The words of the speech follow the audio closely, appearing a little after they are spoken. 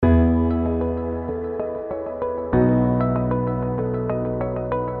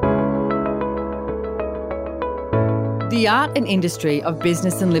the Art and Industry of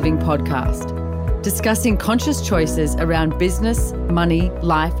Business and Living podcast, discussing conscious choices around business, money,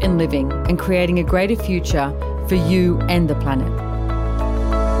 life and living, and creating a greater future for you and the planet.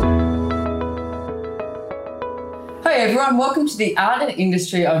 Hi everyone, welcome to the Art and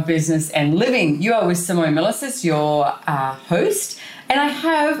Industry of Business and Living. You are with Simone Melissus, your host, and I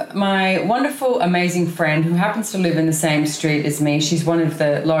have my wonderful, amazing friend who happens to live in the same street as me. She's one of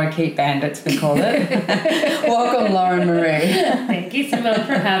the Lorikeet bandits, we call it. Welcome, Lauren Marie. Thank you, Simone,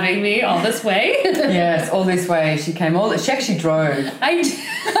 for having me all this way. Yes, all this way. She came she actually drove. I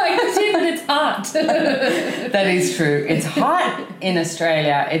did, but it's hot. That is true. It's hot in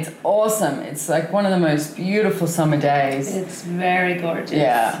Australia. It's awesome. It's like one of the most beautiful summer days. It's very gorgeous.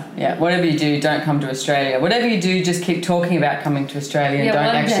 Yeah. Whatever you do, don't come to Australia. Whatever you do, just keep talking about coming to Australia and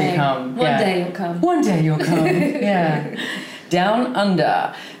don't actually come. One day you'll come. One day you'll come. Yeah. Down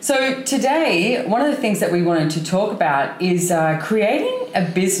under. So today, one of the things that we wanted to talk about is creating a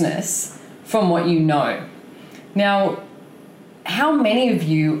business from what you know. Now, how many of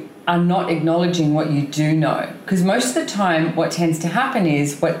you are not acknowledging what you do know? Because most of the time what tends to happen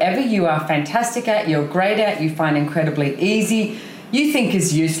is whatever you are fantastic at, you're great at, you find incredibly easy, you think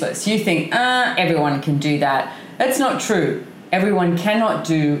is useless. You think, everyone can do that. That's not true. Everyone cannot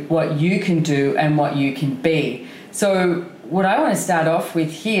do what you can do and what you can be. So what I want to start off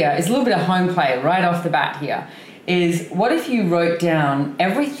with here is a little bit of home play right off the bat here, is what if you wrote down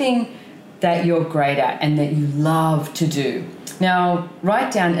everything that you're great at and that you love to do? Now,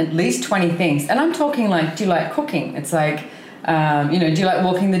 write down at least 20 things. And I'm talking like, do you like cooking? It's like, do you like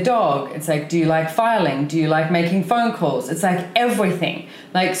walking the dog? It's like, do you like filing? Do you like making phone calls? It's like everything.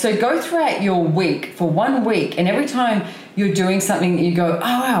 Like, so go throughout your week for 1 week, and every time you're doing something that you go,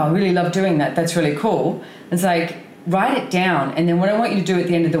 oh, wow, I really love doing that. That's really cool. It's like, write it down. And then what I want you to do at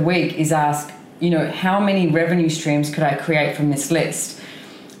the end of the week is ask, how many revenue streams could I create from this list?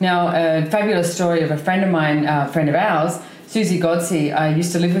 Now, a fabulous story of a friend of mine, a friend of ours, Susie Godsey. I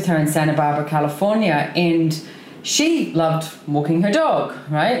used to live with her in Santa Barbara, California, and she loved walking her dog,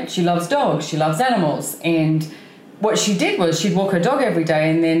 right? She loves dogs, she loves animals. And what she did was she'd walk her dog every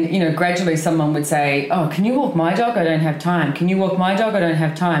day, and then, gradually someone would say, oh, can you walk my dog? I don't have time. Can you walk my dog? I don't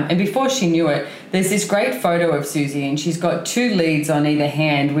have time. And before she knew it, there's this great photo of Susie, and she's got 2 leads on either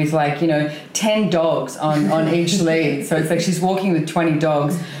hand with 10 dogs on each lead. So it's like she's walking with 20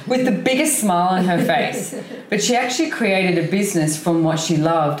 dogs with the biggest smile on her face. But she actually created a business from what she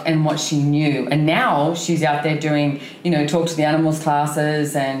loved and what she knew. And now she's out there doing, talk to the animals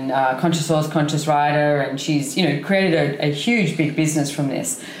classes and Conscious Horse, Conscious Rider. And she's, created a huge, big business from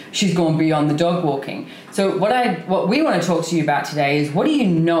this. She's gone beyond the dog walking. So what we want to talk to you about today is, what do you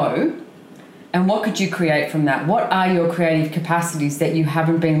know and what could you create from that? What are your creative capacities that you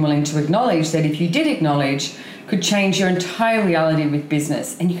haven't been willing to acknowledge, that if you did acknowledge, could change your entire reality with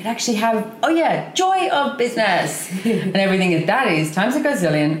business? And you could actually have, joy of business. And everything that is, times a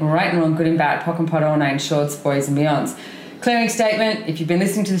gazillion, right and wrong, good and bad, pock and pot, all nine shorts, boys and beyonds. Clearing statement, if you've been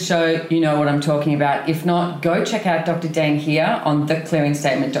listening to the show, you know what I'm talking about. If not, go check out Dr. Dane here on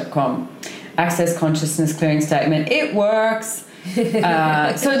theclearingstatement.com. Access Consciousness Clearing Statement. It works.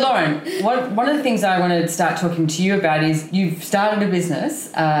 So Lauren, one of the things I want to start talking to you about is you've started a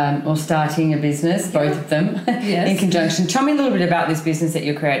business, or starting a business, both of them, yes. In conjunction. Tell me a little bit about this business that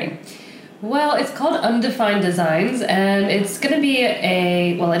you're creating. Well, it's called Undefined Designs, and it's going to be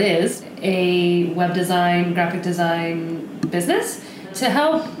it is a web design, graphic design business to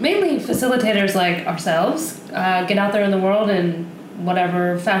help mainly facilitators like ourselves get out there in the world in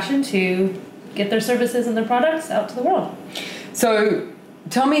whatever fashion to get their services and their products out to the world. So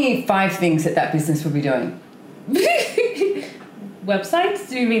tell me 5 things that business will be doing. Websites?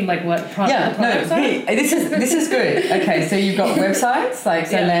 Do you mean like what products are? This is good. Okay, so you've got websites,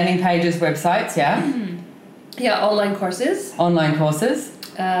 landing pages, websites, yeah? Mm-hmm. Yeah, online courses. Online courses.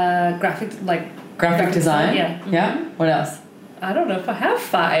 Graphic design. Yeah. Mm-hmm. Yeah? What else? I don't know if I have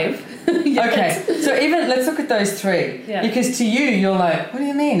 5. Okay, so even let's look at those 3. Yeah. Because to you, you're like, what do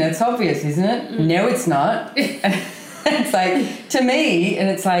you mean? It's obvious, isn't it? Mm. No, it's not. It's like, to me, and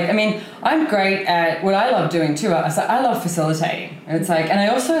it's like, I'm great at what I love doing too. I love facilitating. And it's like, and I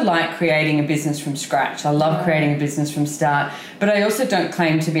also like creating a business from scratch. I love creating a business from start, but I also don't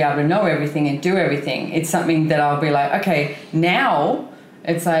claim to be able to know everything and do everything. It's something that I'll be like, okay, now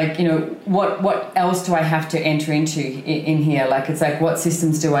it's like, what else do I have to enter into in here? Like, it's like, what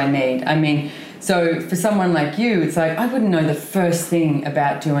systems do I need? So for someone like you, it's like, I wouldn't know the first thing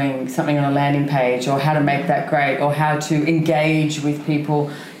about doing something on a landing page, or how to make that great, or how to engage with people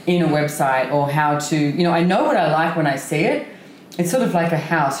in a website, or how to, I know what I like when I see it, it's sort of like a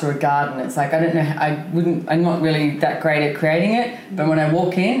house or a garden. It's like, I don't know, I'm not really that great at creating it, but when I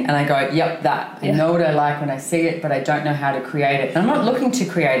walk in and I go, yep, that. I know what I like when I see it, but I don't know how to create it. And I'm not looking to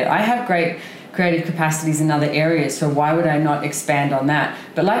create it. I have great creative capacities in other areas, so why would I not expand on that?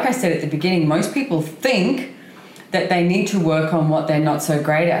 But like I said at the beginning, most people think that they need to work on what they're not so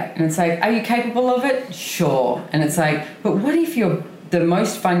great at. And it's like, are you capable of it? Sure. And it's like, but what if you're the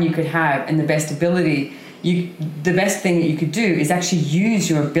most fun you could have and the best ability, the best thing that you could do is actually use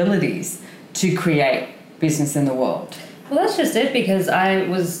your abilities to create business in the world? Well, that's just it, because I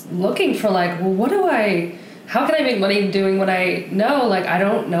was looking for like, well, how can I make money doing what I know? Like, I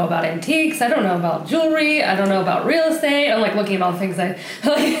don't know about antiques. I don't know about jewelry. I don't know about real estate. I'm like looking at all the things I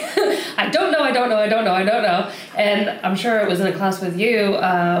don't know. And I'm sure it was in a class with you.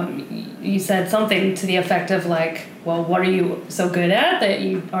 You said something to the effect of like, well, what are you so good at that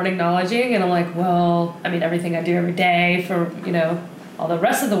you aren't acknowledging? And I'm like, well, I mean, everything I do every day for, all the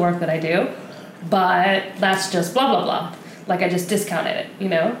rest of the work that I do, but that's just blah, blah, blah. Like, I just discounted it, And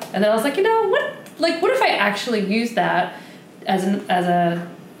then I was like, what? Like, what if I actually use that as a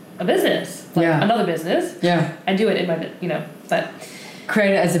business, like another business, and do it in my, but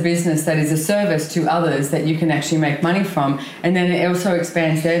create it as a business that is a service to others that you can actually make money from, and then it also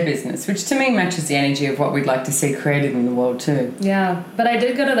expands their business, which to me matches the energy of what we'd like to see created in the world too. Yeah, but I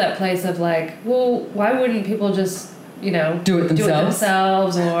did go to that place of like, well, why wouldn't people just do it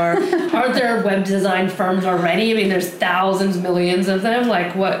themselves, or aren't there web design firms already? I mean, there's thousands, millions of them.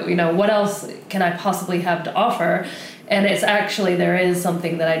 Like, what else can I possibly have to offer? And it's actually, there is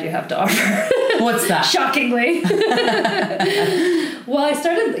something that I do have to offer. What's that? Shockingly. Well, I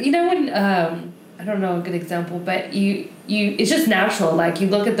started, when, I don't know a good example, but it's just natural. Like, you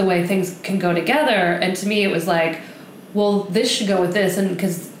look at the way things can go together. And to me, it was like, well, this should go with this, and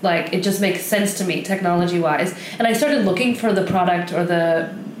because like it just makes sense to me technology-wise. And I started looking for the product or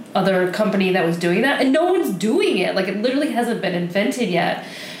the other company that was doing that, and no one's doing it. Like, it literally hasn't been invented yet.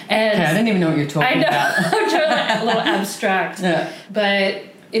 And I didn't even know what you're talking about. I'm trying to a little abstract. Yeah. But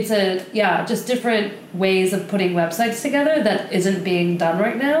it's just different ways of putting websites together that isn't being done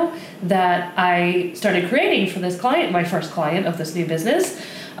right now, that I started creating for this client, my first client of this new business.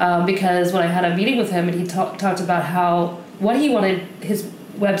 Because when I had a meeting with him and he talked about what he wanted his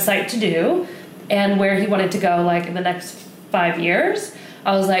website to do and where he wanted to go like in the next 5 years,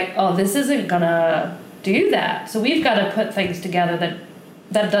 I was like, oh, this isn't gonna do that. So we've got to put things together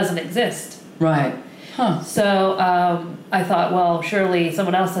that doesn't exist. Right. Huh. So I thought, well, surely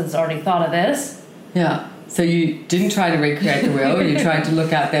someone else has already thought of this. Yeah. So you didn't try to recreate the wheel, you tried to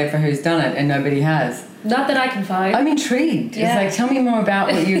look out there for who's done it, and nobody has. Not that I can find. I'm intrigued. Yeah. It's like, tell me more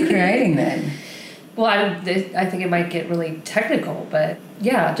about what you're creating then. Well, I think it might get really technical, but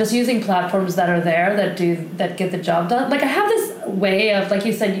yeah, just using platforms that are there that get the job done. Like, I have this way of, like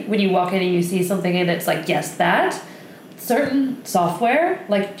you said, when you walk in and you see something and it's like, yes, that. Certain software,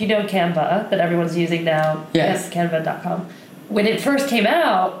 like, Canva, that everyone's using now. Yes. Canva.com. When it first came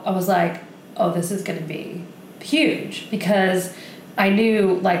out, I was like, oh, this is going to be huge, because I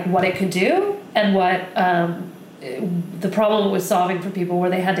knew like what it could do and what the problem it was solving for people, where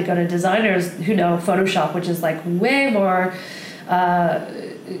they had to go to designers who know Photoshop, which is like way more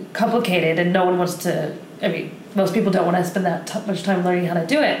complicated, and no one wants to. I mean, most people don't want to spend that much time learning how to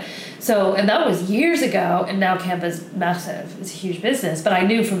do it. So, and that was years ago, and now Canva's massive. It's a huge business. But I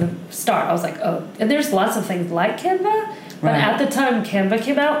knew from the start, I was like, oh, and there's lots of things like Canva, but at the time Canva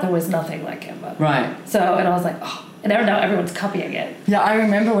came out, there was nothing like Canva. Right. So, and I was like, oh, and now everyone's copying it. Yeah, I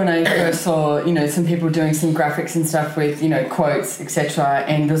remember when I first saw, some people doing some graphics and stuff with, quotes, etc.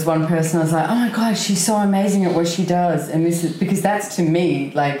 And there was one person, I was like, oh my God, she's so amazing at what she does. And this is, because that's to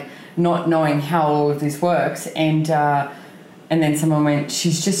me, like, not knowing how all of this works. And then someone went,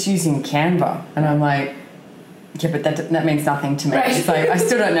 she's just using Canva. And I'm like, yeah, but that means nothing to me. Right. It's like, I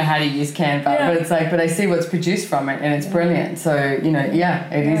still don't know how to use Canva, but it's like, but I see what's produced from it, and it's brilliant. So, it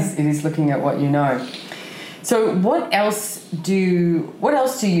is looking at what you know. So what else do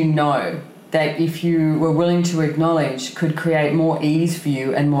you know that, if you were willing to acknowledge, could create more ease for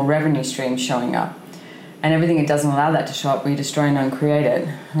you and more revenue streams showing up? And everything that doesn't allow that to show up, we destroy and uncreate it.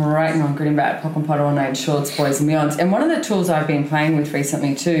 Right and on, good and bad, POC and POD, all night, shorts, boys and beyonds. And one of the tools I've been playing with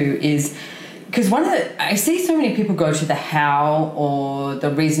recently too is, because I see so many people go to the how or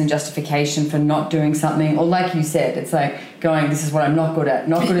the reason justification for not doing something, or like you said, it's like going, this is what I'm not good at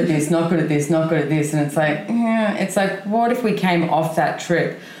this, not good at this, not good at this. And it's like, what if we came off that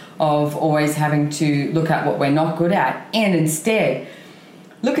trip of always having to look at what we're not good at, and instead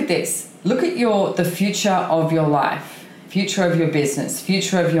look at this. Look at the future of your life. future of your business,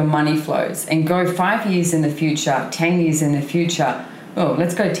 future of your money flows, and go 5 years in the future, 10 years in the future. Oh,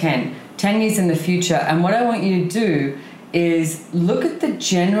 let's go 10 years in the future. And what I want you to do is look at the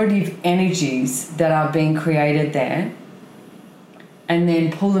generative energies that are being created there and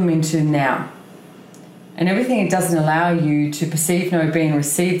then pull them into now. And everything it doesn't allow you to perceive, know, be, and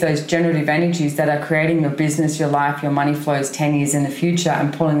receive those generative energies that are creating your business, your life, your money flows 10 years in the future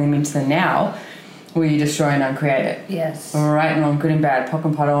and pulling them into the now, will you destroy and uncreate it? Yes. All right, and on good and bad, pock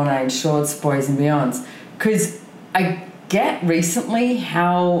and pot, all age, shorts, boys and beyonds. Because I get recently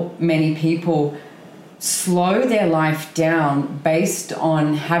how many people slow their life down based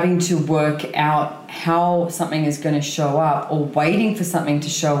on having to work out how something is going to show up or waiting for something to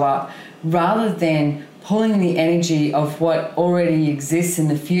show up rather than pulling the energy of what already exists in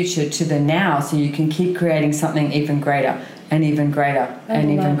the future to the now so you can keep creating something even greater and even greater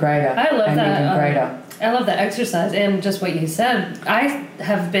and even greater I love and that. even greater. I love that exercise and just what you said. I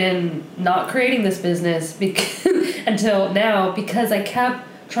have been not creating this business until now because I kept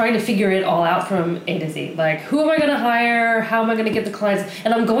trying to figure it all out from A to Z. Like, who am I going to hire? How am I going to get the clients?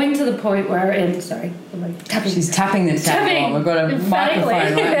 And I'm going to the point where, I'm like tapping. She's tapping the tap. We've got a microphone right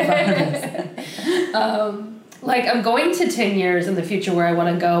in front of us. Like, I'm going to 10 years in the future where I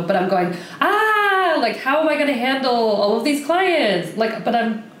want to go, but I'm going, like, how am I going to handle all of these clients? Like, but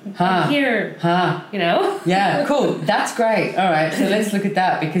I'm here, you know? Yeah, cool. That's great. All right, so let's look at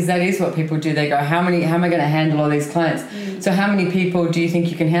that because that is what people do. They go, how am I going to handle all these clients? So how many people do you think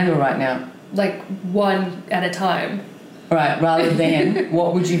you can handle right now? Like one at a time. All right, rather than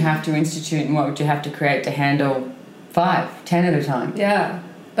what would you have to institute and what would you have to create to handle 5, 10 at a time? Yeah,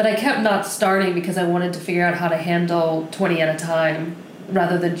 but I kept not starting because I wanted to figure out how to handle 20 at a time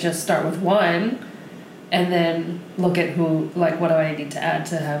rather than just start with one. And then look at what do I need to add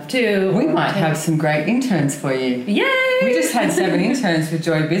to have 2? We might have some great interns for you. Yay! We just had 7 interns with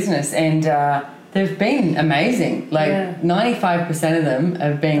Joy Business and they've been amazing. Like 95% of them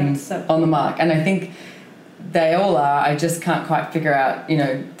have been on the mark. And I think they all are. I just can't quite figure out,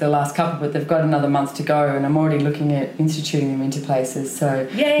 the last couple, but they've got another month to go and I'm already looking at instituting them into places. So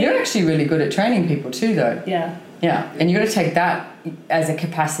you're actually really good at training people too, though. Yeah. Yeah, and you've got to take that as a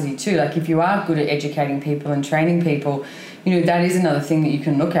capacity too. Like if you are good at educating people and training people, that is another thing that you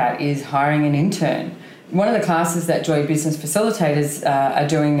can look at is hiring an intern. One of the classes that Joy Business facilitators are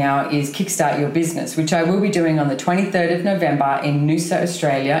doing now is Kickstart Your Business, which I will be doing on the 23rd of November in Noosa,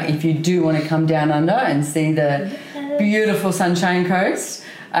 Australia. If you do want to come down under and see the beautiful Sunshine Coast,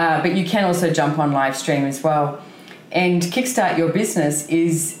 but you can also jump on live stream as well. And Kickstart Your Business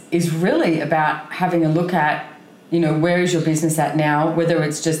is really about having a look at where is your business at now, whether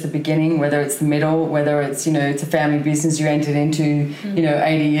it's just the beginning, whether it's the middle, whether it's, it's a family business you entered into,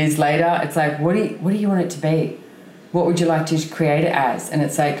 80 years later. It's like, what do you want it to be? What would you like to create it as? And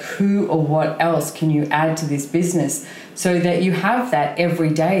it's like, who or what else can you add to this business so that you have that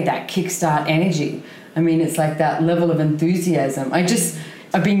every day, that kickstart energy? I mean, it's like that level of enthusiasm.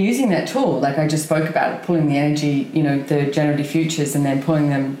 I've been using that tool, like I just spoke about it, pulling the energy, the generative futures and then pulling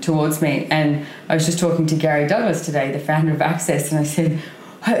them towards me. And I was just talking to Gary Douglas today, the founder of Access, and I said,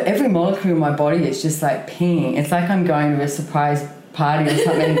 every molecule in my body is just like pinging. It's like I'm going to a surprise party or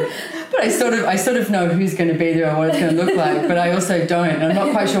something. But I sort of know who's going to be there and what it's going to look like, but I also don't. I'm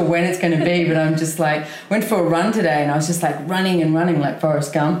not quite sure when it's going to be, but I'm just like, went for a run today and I was just like running like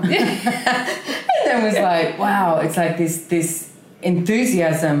Forrest Gump. And then was like, wow, it's like this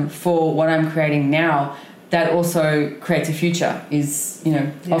enthusiasm for what I'm creating now that also creates a future is,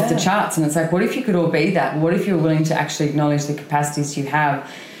 off the charts. And it's like, what if you could all be that? What if you're willing to actually acknowledge the capacities you have,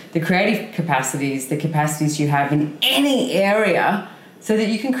 the creative capacities, the capacities you have in any area so that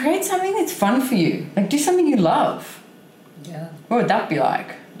you can create something that's fun for you? Like do something you love. Yeah. What would that be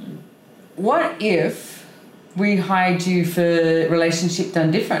like? What if we hired you for Relationship Done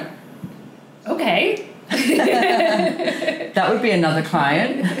Different? Okay. That would be another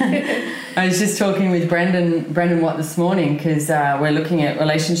client. I was just talking with Brendan Watt this morning because we're looking at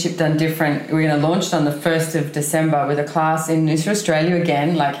Relationship Done Different. We're going to launch it on the 1st of December with a class in Noosa, Australia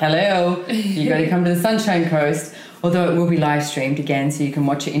again. Like, hello, you got to come to the Sunshine Coast. Although it will be live streamed again, so you can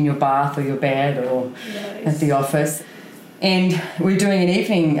watch it in your bath or your bed or at the office. And we're doing an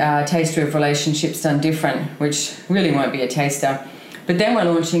evening taster of Relationships Done Different, which really won't be a taster. But then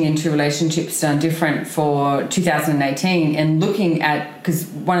we're launching into Relationships Done Different for 2018 and looking at, because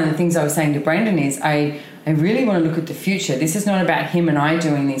one of the things I was saying to Brandon is I really want to look at the future. This is not about him and I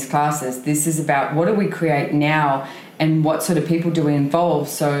doing these classes. This is about what do we create now and what sort of people do we involve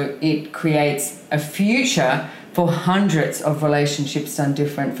so it creates a future for hundreds of Relationships Done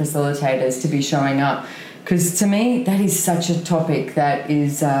Different facilitators to be showing up. Because to me, that is such a topic that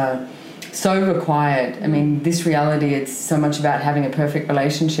is so required. I mean, this reality, it's so much about having a perfect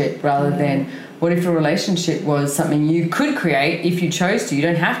relationship rather than what if a relationship was something you could create if you chose to. You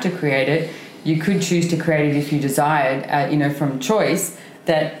don't have to create it. You could choose to create it if you desired, from choice.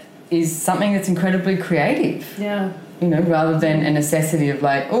 That is something that's incredibly creative. Yeah. Rather than a necessity of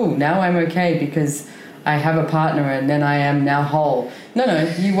like, oh, now I'm okay because I have a partner and then I am now whole. No,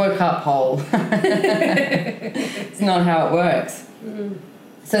 you woke up whole. It's not how it works.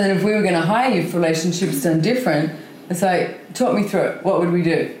 So then if we were going to hire you for relationships done different, it's like, talk me through it. What would we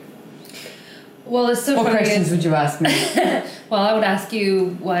do? Well, it's so What funny. questions would you ask me? Well, I would ask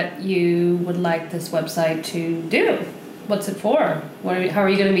you what you would like this website to do. What's it for? How are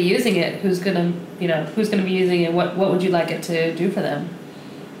you going to be using it? Who's going to be using it? What would you like it to do for them?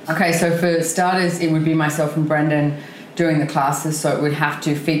 Okay, so for starters, it would be myself and Brendan doing the classes, so it would have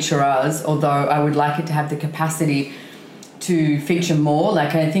to feature us, although I would like it to have the capacity to feature more.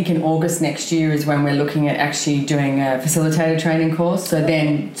 Like I think in August next year is when we're looking at actually doing a facilitator training course. So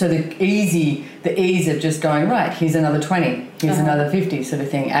the ease of just going, right, here's another 20, here's another 50 sort of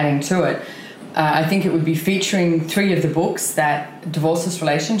thing, adding to it. I think it would be featuring 3 of the books, that Divorceless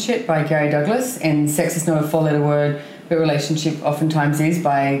Relationship by Gary Douglas and Sex is Not a 4-Letter Word, but Relationship Oftentimes Is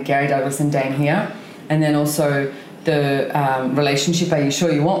by Gary Douglas and Dane Here. And then also the Relationship, Are You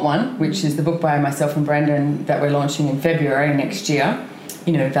Sure You Want One, which is the book by myself and Brendan that we're launching in February next year.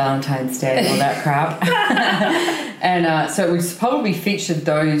 Valentine's Day and all that crap. And so it would probably feature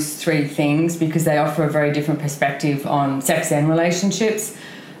those 3 things because they offer a very different perspective on sex and relationships.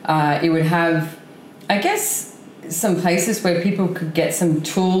 It would have, I guess, some places where people could get some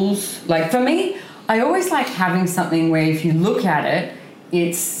tools. Like for me, I always like having something where if you look at it,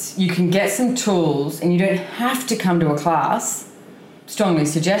 you can get some tools and you don't have to come to a class. Strongly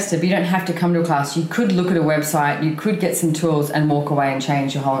suggested, but you don't have to come to a class. You could look at a website, you could get some tools and walk away and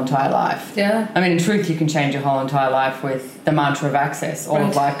change your whole entire life. Yeah. I mean, in truth, you can change your whole entire life with the mantra of access. All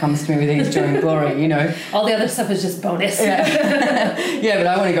of life comes to me with ease, joy and glory, All the other stuff is just bonus. Yeah. Yeah, but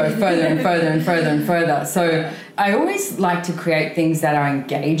I want to go further and further and further and further. So I always like to create things that are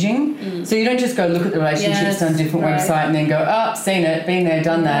engaging. So you don't just go look at the relationships on a different website and then go, oh, seen it, been there,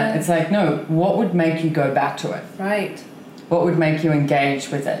 done that. It's like, no, what would make you go back to it? Right. What would make you engage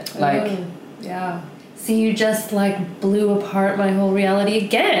with it? Yeah. See, you just blew apart my whole reality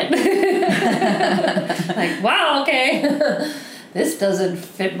again. Wow, okay. This doesn't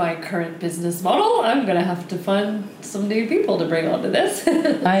fit my current business model. I'm going to have to find some new people to bring onto this.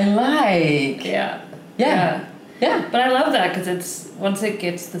 I like. Yeah. But I love that because once it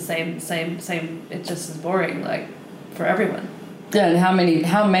gets the same, it just is boring, for everyone. Yeah, and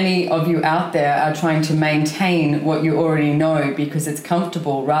how many of you out there are trying to maintain what you already know because it's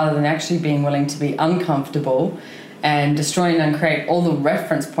comfortable rather than actually being willing to be uncomfortable and destroy and uncreate all the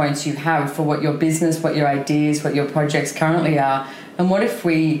reference points you have for what your business, what your ideas, what your projects currently are. And what if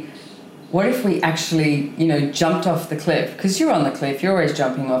we actually, jumped off the cliff? Because you're on the cliff, you're always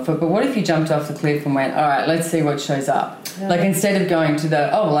jumping off it, but what if you jumped off the cliff and went, all right, let's see what shows up? Yeah. Instead of going to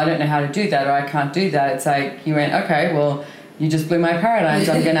I don't know how to do that or I can't do that, it's like you went, okay, well, you just blew my paradigms.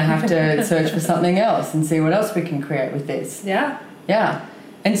 I'm going to have to search for something else and see what else we can create with this. Yeah. Yeah.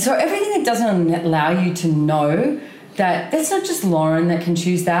 And so everything that doesn't allow you to know that that's not just Lauren that can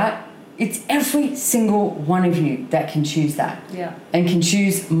choose that. It's every single one of you that can choose that. Yeah. And can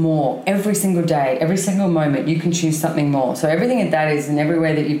choose more every single day, every single moment. You can choose something more. So everything that is in every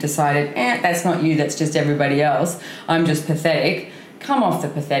way that you've decided, that's not you, that's just everybody else. I'm just pathetic. Come off the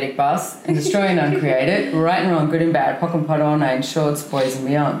pathetic bus and destroy and uncreate it. Right and wrong, good and bad, pock and pot all names, shorts, boys and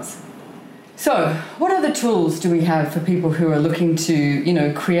beyonds. So, what other tools do we have for people who are looking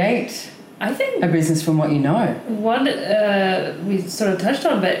to, create I think a business from what you know? One we sort of touched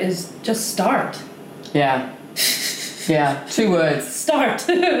on, but is just start. Yeah. Yeah, 2 words. Start.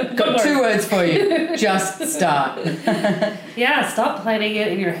 Got 2 words for you. Just start. Yeah, stop planning it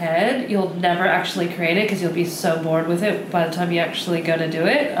in your head. You'll never actually create it because you'll be so bored with it by the time you actually go to do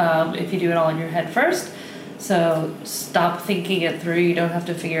it, if you do it all in your head first. So stop thinking it through. You don't have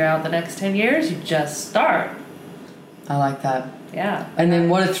to figure out the next 10 years. You just start. I like that. Yeah. And then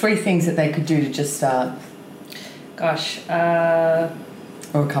what are 3 things that they could do to just start? Gosh. Or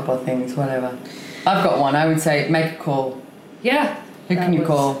a couple of things, whatever. I've got one. I would say make a call. Yeah. Who can you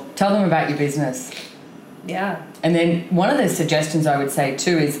call? Tell them about your business. Yeah. And then one of the suggestions I would say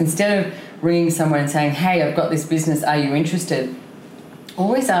too is instead of ringing someone and saying, hey, I've got this business, are you interested?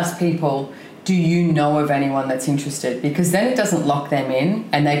 Always ask people, do you know of anyone that's interested? Because then it doesn't lock them in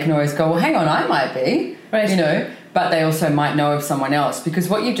and they can always go, well, hang on, I might be. Right. but they also might know of someone else, because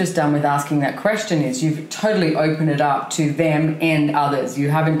what you've just done with asking that question is you've totally opened it up to them and others. You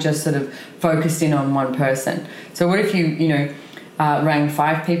haven't just sort of focused in on one person. So what if you rang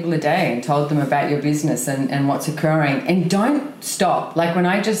 5 people a day and told them about your business and what's occurring, and don't stop. Like when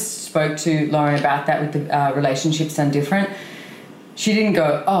I just spoke to Lauren about that with the Relationships Done Different, she didn't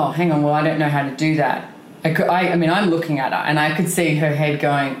go, oh, hang on, well, I don't know how to do that. I mean, I'm looking at her and I could see her head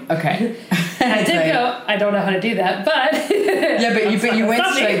going, okay. I did go, I don't know how to do that, but... Yeah, but you went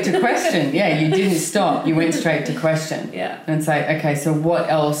straight to question. Yeah, you didn't stop. You went straight to question. Yeah. And it's like, okay, so what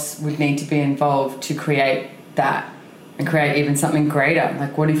else would need to be involved to create that and create even something greater?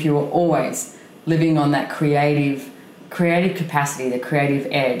 Like, what if you were always living on that creative capacity, the creative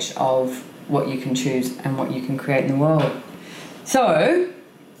edge of what you can choose and what you can create in the world? So,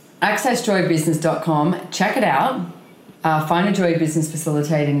 accessjoybusiness.com, check it out. Find a Joy Business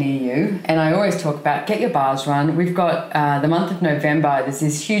facilitator near you. And I always talk about get your bars run. We've got the month of November, there's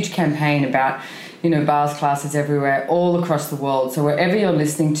this huge campaign about, bars classes everywhere, all across the world. So wherever you're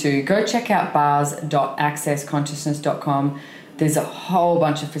listening to, go check out bars.accessconsciousness.com. There's a whole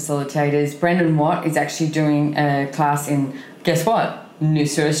bunch of facilitators. Brendan Watt is actually doing a class in, guess what?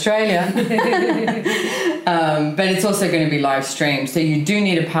 Noosa, Australia. But it's also going to be live streamed. So you do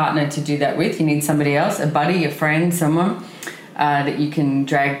need a partner to do that with. You need somebody else, a buddy, a friend, someone that you can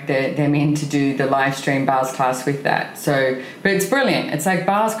drag them in to do the live stream bars class with that. So, but it's brilliant. It's like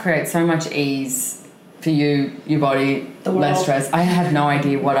bars create so much ease for you, your body, less stress. I have no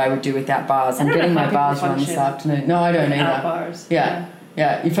idea what I would do without bars. I'm getting my bars run this afternoon. No, I don't either. Bars. Yeah.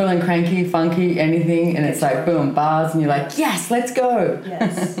 Yeah, you're feeling cranky, funky, anything, and it's like, boom, bars, and you're like, yes, let's go.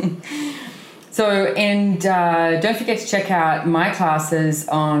 Yes. So, and don't forget to check out my classes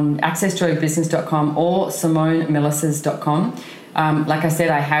on accessjoybusiness.com or simonemillis's.com. Like I said,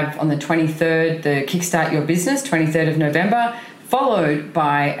 I have on the 23rd, the Kickstart Your Business, 23rd of November, followed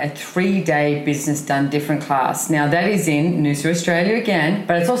by a 3-day Business Done Different class. Now, that is in Noosa, Australia again,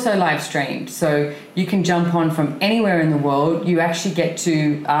 but it's also live streamed. So you can jump on from anywhere in the world. You actually get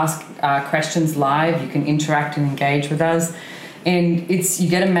to ask questions live. You can interact and engage with us. And you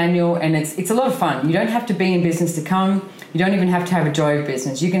get a manual, and it's a lot of fun. You don't have to be in business to come. You don't even have to have a joy of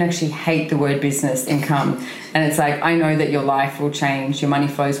business. You can actually hate the word business and come. And it's like, I know that your life will change, your money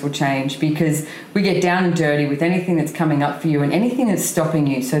flows will change, because we get down and dirty with anything that's coming up for you and anything that's stopping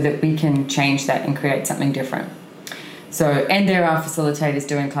you, so that we can change that and create something different. So, and there are facilitators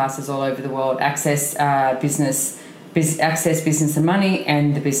doing classes all over the world. Access Business and Money,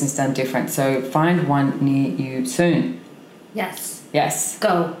 and the Business Done Different. So find one near you soon. Yes. Yes.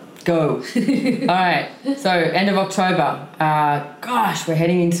 Go. All right. So end of October. Gosh, we're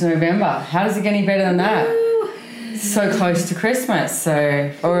heading into November. How does it get any better than that? Woo. So close to Christmas.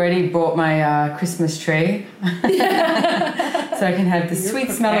 So already bought my Christmas tree. So I can have the sweet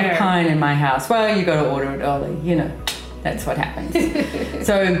smell of pine in my house. Well, you got to order it early. That's what happens.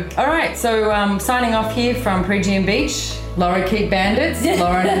 So, all right. So signing off here from Pregian Beach. Laura Keep Bandits.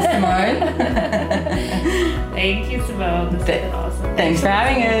 Lauren and Simone. Thank you, Simone. This has been awesome. Thanks for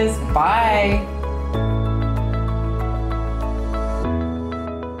having us. Bye.